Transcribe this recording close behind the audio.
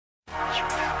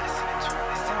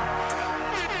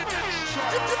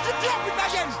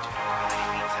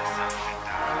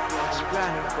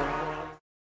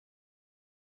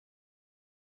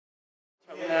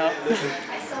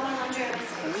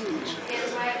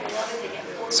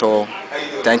So,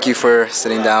 thank you for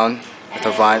sitting down with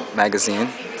Avont magazine.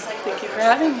 Thank you for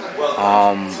having me.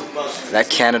 Let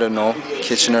Canada know,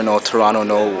 Kitchener know, Toronto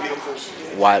know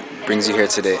what brings you here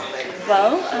today.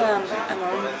 Well, I'm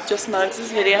on Just Muggs'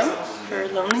 video for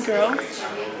Lonely Girl.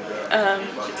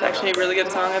 It's actually a really good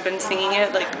song. I've been singing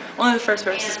it, like only the first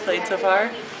verse is played so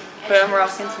far, but I'm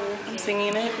rocking to it. I'm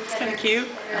singing it. It's kind of cute.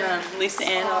 Lisa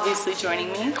Ann obviously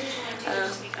joining me.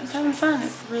 I'm having fun.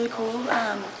 It's really cool.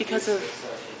 Because of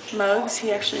Muggs,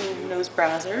 he actually knows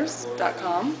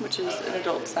Browsers.com, which is an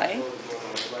adult site.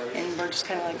 And we're just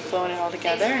kind of like flowing it all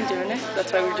together and doing it.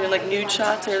 That's why we were doing like nude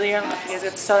shots earlier. I don't know if you guys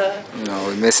got saw. No,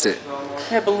 we missed it. We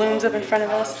had balloons up in front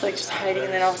of us, like just hiding,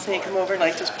 and then all of a sudden you come over and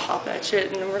like just pop that shit,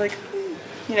 and then we're like,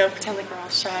 you know, pretend like we're all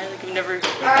shy, like we never put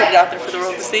it out there for the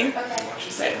world to see.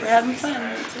 But we're having fun.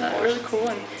 It's really cool.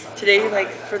 And today, like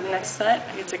for the next set,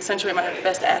 I get to accentuate my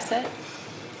best asset.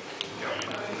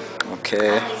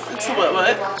 Okay. It's a what?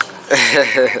 But,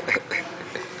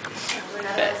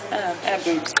 I have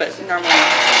boobs, but normally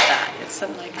it's that. It's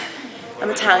something like, I'm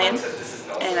Italian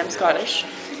and I'm Scottish,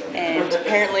 and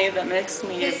apparently that makes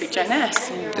me a big giant ass,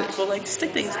 and people like to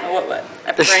stick things. Oh, what?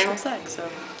 I prefer anal sex, so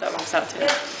that works out too.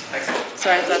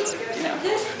 Sorry if that's, you know.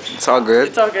 It's all good.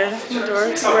 It's all good. It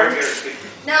works.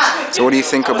 So, what do you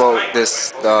think about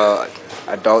this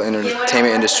adult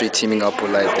entertainment industry teaming up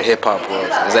with like the hip hop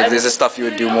world? Is this stuff you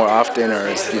would do more often, or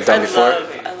you've done before?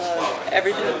 I love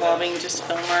everything involving just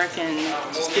film work and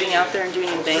just getting out there and doing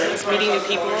new things, meeting new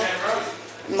people.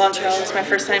 Montreal is my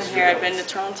first time here. I've been to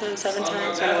Toronto 7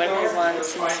 times, so I went here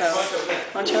once, and so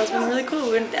Montreal's been really cool.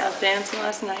 We went out dancing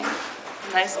last night.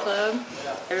 Nice club.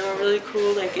 Everyone really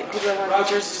cool. Like people that want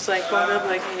pictures just like walk up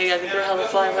like, hey, I think we're hella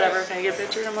fly, whatever. Can I get a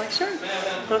picture? And I'm like, sure.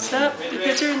 Post up, get a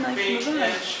picture, and like move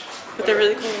on. But they're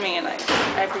really cool to me, and I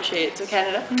appreciate it. So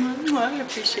Canada, I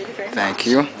appreciate it very much. Thank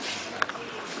you.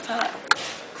 It's hot.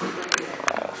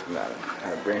 I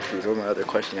have brain freeze. What was my other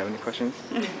question? You have any questions?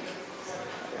 Yeah,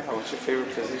 what's your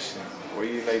favorite position? Where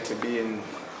you like to be in?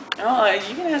 Oh,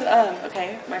 you can ask,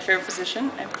 okay, my favorite position,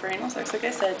 I prefer anal sex, like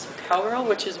I said, so cowgirl,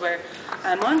 which is where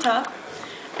I'm on top,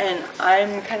 and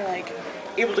I'm kind of like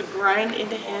able to grind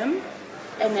into him,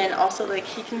 and then also like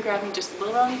he can grab me just a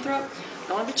little on the throat. I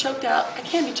don't want to be choked out. I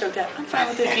can be choked out. I'm fine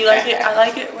with it. If you like it, I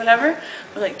like it, whatever.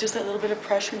 But like just that little bit of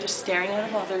pressure and just staring at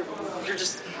him while you're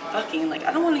just fucking. Like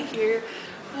I don't want to hear,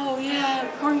 oh yeah,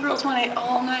 porn girls want it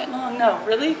all night long. No,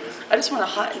 really? I just want a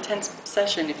hot, intense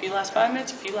session. If you last 5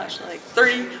 minutes, if you last like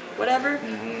 30, whatever,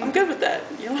 I'm good with that.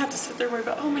 You don't have to sit there and worry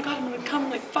about, oh my god, I'm gonna come in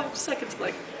like 5 seconds.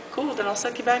 Like, cool, then I'll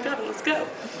suck you back up and let's go.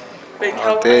 But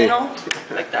cowgirl anal,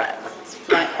 like that. It's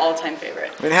my all-time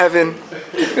favorite. In heaven.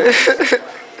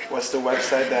 What's the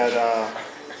website that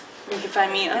you can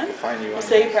find me on? I'll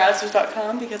say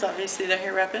Browsers.com because obviously they're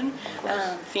here repping.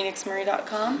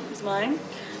 Pheonixmarie.com is mine.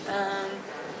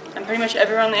 I'm pretty much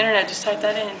everywhere on the internet. Just type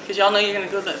that in because y'all know you're gonna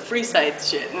go to the free sites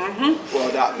shit.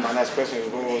 Well, my next question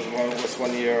is, what's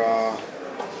one of your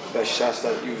best shots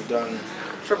that you've done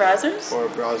for Browsers? For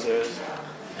Browsers.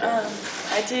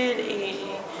 I did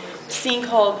a scene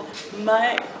called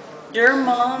Your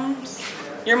Mom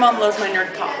Loves My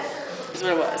Nerd Cop. Is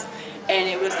what it was, and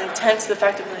it was intense. The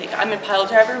fact of like I'm in pile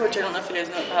driver, which I don't know if you guys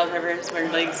know what pile driver is, where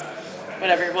your legs,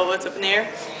 whatever, what's up in the air,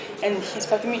 and he's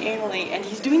fucking me anally, and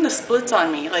he's doing the splits on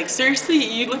me. Like seriously,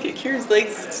 you look at Kieran's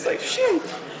legs, it's just like shoot,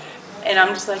 and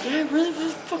I'm just like, yeah, really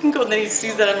fucking cool. And then he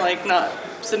sees that I'm like not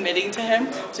submitting to him,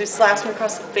 so he slaps me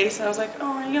across the face, and I was like,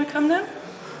 oh, are you gonna come now?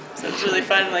 So it's really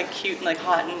fun, and like cute, and like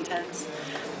hot and intense.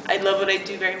 I love what I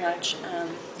do very much,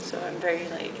 so I'm very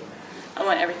like. I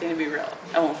want everything to be real.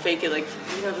 I won't fake it like,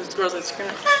 you know, those girls that scream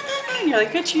like, and you're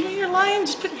like, bitch, you know you're lying,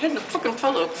 just put your head in the fucking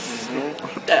pillow.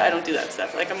 I don't do that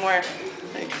stuff. Like, I'm more,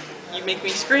 like, you make me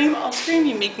scream, I'll scream,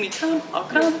 you make me come, I'll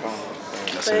come.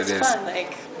 That's but what it's fun,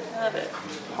 like, I love it.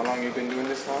 How long you been doing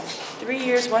this now? 3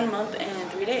 years, 1 month,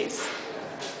 and 3 days.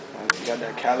 You got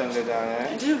that calendar down there?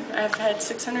 I do. I've had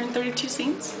 632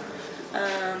 scenes.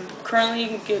 Currently, you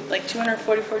can get like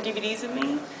 244 DVDs of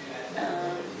me.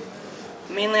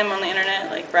 Mainly I'm on the internet,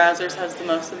 like Browsers has the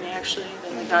most of me actually,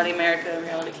 then like Naughty America,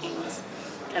 Reality Kings,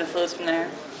 kind of flows from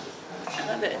there. I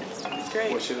love it, it's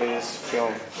great. What's your latest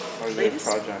film or latest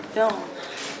project? Film.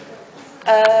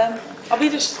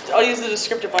 I'll use the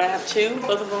descriptive one. I have 2,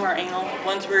 both of them are anal.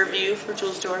 One's Rear View for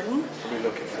Jules Jordan. I'll be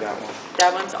looking for that one.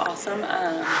 That one's awesome,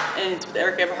 and it's with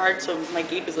Eric Everhart, so my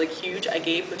gape is like huge. I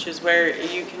gape, which is where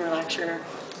you can relax your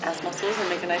ass muscles and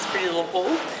make a nice pretty little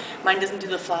hole. Mine doesn't do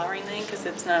the flowering thing because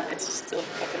it's just still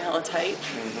fucking hella tight.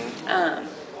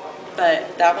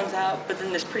 But that one's out. But then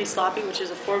there's Pretty Sloppy, which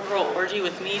is a 4-girl orgy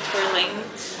with me, Tori Lane,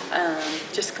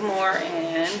 Jessica Moore,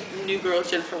 and new girl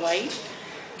Jennifer White.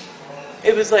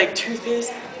 it was like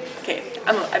toothpaste. Okay,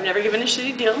 I've never given a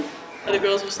shitty deal. Other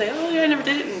girls will say, oh yeah, I never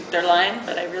did it, and they're lying,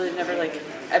 but I really never like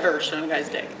ever shown a guy's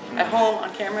dick. At home,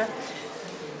 on camera,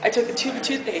 I took a tube of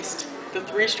toothpaste, the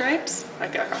 3 stripes,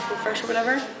 like Aqua Fresh or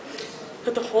whatever,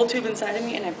 put the whole tube inside of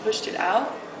me and I pushed it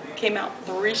out, came out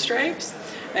 3 stripes,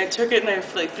 and I took it and I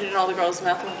like put it in all the girls'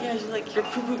 mouth. I'm like, yeah, like your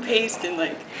poo-poo paste, and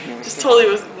like just totally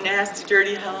was nasty,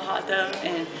 dirty, hella hot though,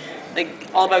 and like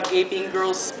all about gaping,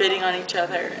 girls spitting on each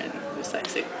other, and it was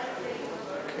sexy.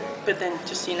 But then,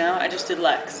 just so you know, I just did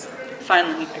Lex.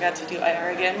 Finally, I got to do IR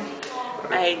again.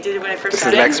 I did it when I first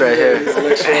got in. This is Lex right here.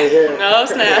 Lex right here. No,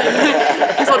 snap.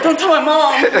 I was like, don't tell my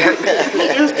mom.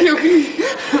 It was puking.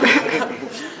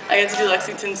 I got to do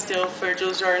Lexington still for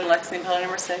Jules Jordan, Lexington Pellet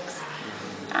number 6.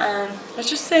 Let's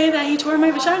just say that he tore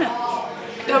my vagina.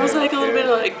 That was like a little bit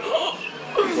of like,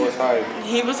 He was hard.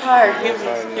 He was hard.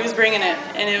 He was bringing it,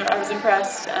 and I was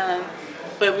impressed.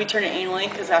 But we turned it anally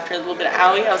because after a little bit of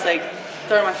owie, I was like,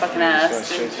 throw my fucking ass.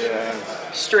 Straight to your ass.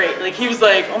 Straight. Like he was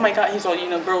like, oh my god. He's all, you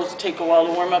know, girls take a while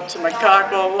to warm up to my cock.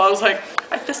 Blah blah blah. I was like,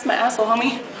 I fist my asshole,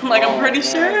 homie. I'm like, I'm pretty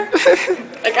sure.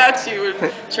 I got you.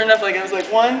 And sure enough, like I was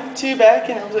like 1, 2 back,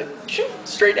 and I was like, shoot,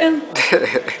 straight in.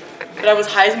 But I was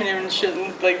Heisman and shit,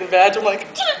 and like the vag. I'm like,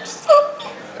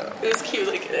 it was cute.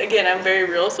 Like again, I'm very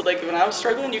real. So like when I was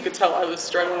struggling, you could tell I was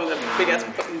struggling with a big ass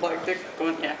fucking black dick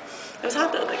going. Yeah, it was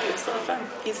hot though. Like it was so fun.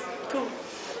 He's cool.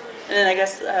 And then I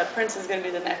guess Prince is gonna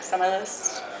be the next on my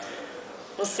list.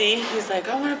 We'll see. He's like,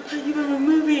 I want to put you in a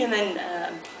movie, and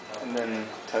then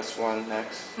test 1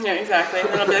 next. yeah, exactly. And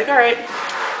then I'll be like, all right.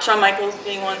 Shawn Michaels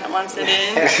being one that wants it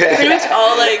in. Pretty much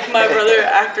all like my brother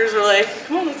actors were like,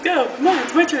 come on, let's go. Come on,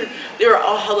 it's my turn. They were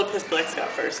all hella pissed Lex got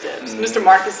first dibs. Mr.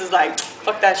 Marcus is like,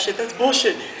 fuck that shit. That's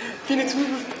bullshit. Pheonix,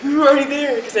 we were already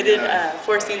there because I did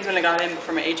 4 scenes when I got in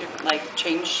before my agent like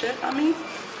changed shit on me.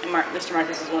 And Mr.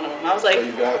 Marcus is one of them. I was like, So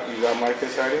you got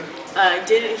Marcus already? I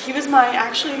did. He was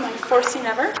actually my 4th scene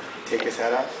ever. Take his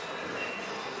hat off?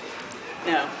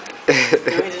 No. No,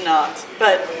 he did not.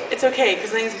 But it's okay because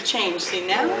things have changed. See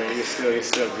now? You're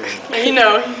still good. Yeah, you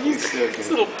know, he's still a good.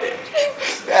 little bitch.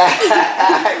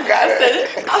 I said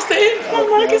it. I'll say it. Oh,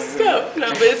 Marcus, go.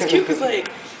 No, but it's cute because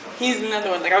like he's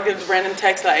another one. Like I'll get a random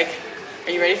text like,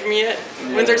 "Are you ready for me yet?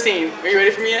 When's our scene? Are you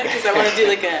ready for me yet?" Because I want to do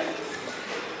like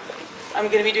I'm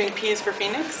gonna be doing P's for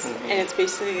Pheonix, and it's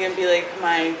basically gonna be like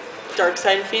my dark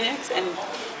side of Pheonix. And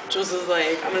Jules is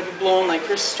like, I'm gonna be blowing like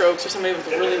Chris Strokes or somebody with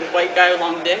a really white guy with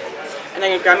long dick, and they're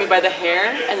gonna grab me by the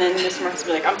hair, and then Mr. Marcus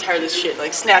will be like, I'm tired of this shit,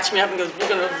 like snatch me up and goes, we're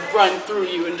gonna run through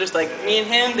you, and just like me and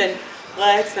him, then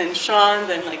Lex, then Sean,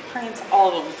 then like Prince,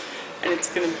 all of them, and it's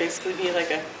gonna basically be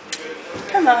like a,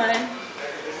 come on,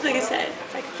 like I said,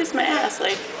 if I could fist my ass,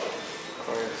 like,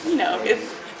 you know,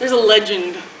 there's a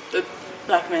legend that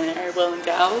black men are well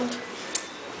endowed.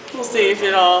 We'll see if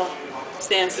it all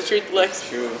stands the truth. Lex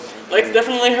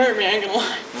definitely hurt me, I ain't gonna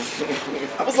lie.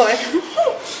 I was like,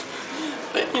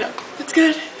 but you know, it's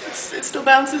good. It still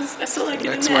bounces. I still like it.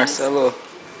 Lex Marcello.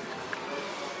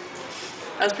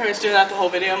 I was pretty much doing that the whole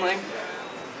video. I'm like,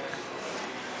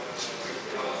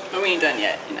 but we ain't done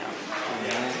yet, you know.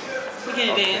 We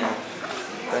get it in.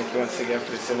 Thank you once again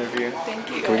for this interview. Thank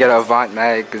you. Can we get an Avont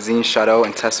magazine shout out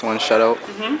and Test 1 shout out?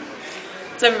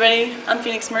 So everybody, I'm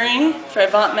Pheonix Marie for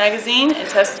Avont magazine and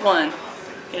Test 1.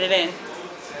 Get it in.